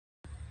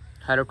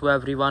Hello to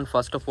everyone.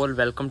 First of all,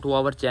 welcome to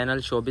our channel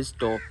Showbiz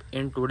Top.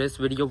 In today's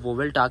video, we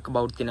will talk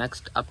about the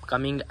next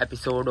upcoming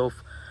episode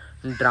of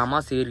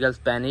drama serial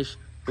Spanish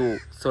 2.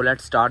 So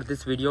let's start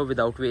this video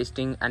without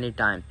wasting any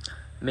time.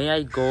 May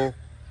I go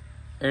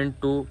in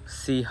to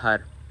see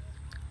her?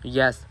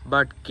 Yes,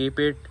 but keep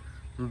it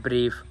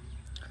brief.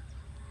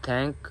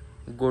 Thank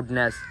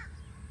goodness.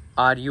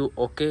 Are you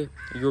okay?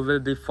 You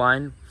will be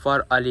fine.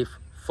 For Alif,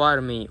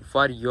 for me,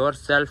 for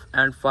yourself,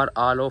 and for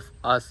all of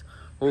us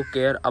who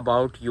care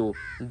about you.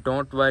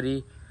 Don't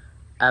worry,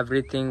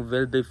 everything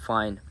will be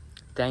fine.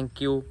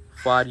 Thank you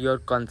for your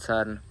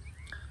concern.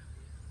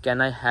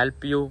 Can I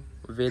help you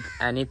with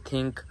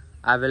anything?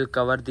 I will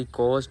cover the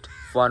cost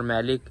for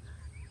Malik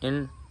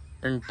in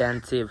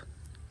intensive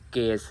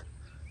case.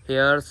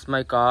 Here's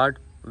my card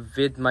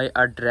with my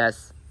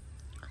address.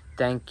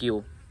 Thank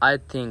you. I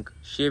think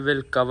she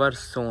will cover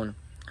soon.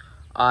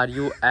 Are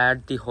you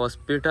at the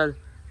hospital?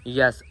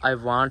 Yes, I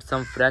want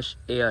some fresh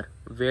air.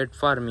 Wait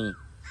for me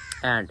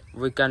and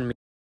we can meet.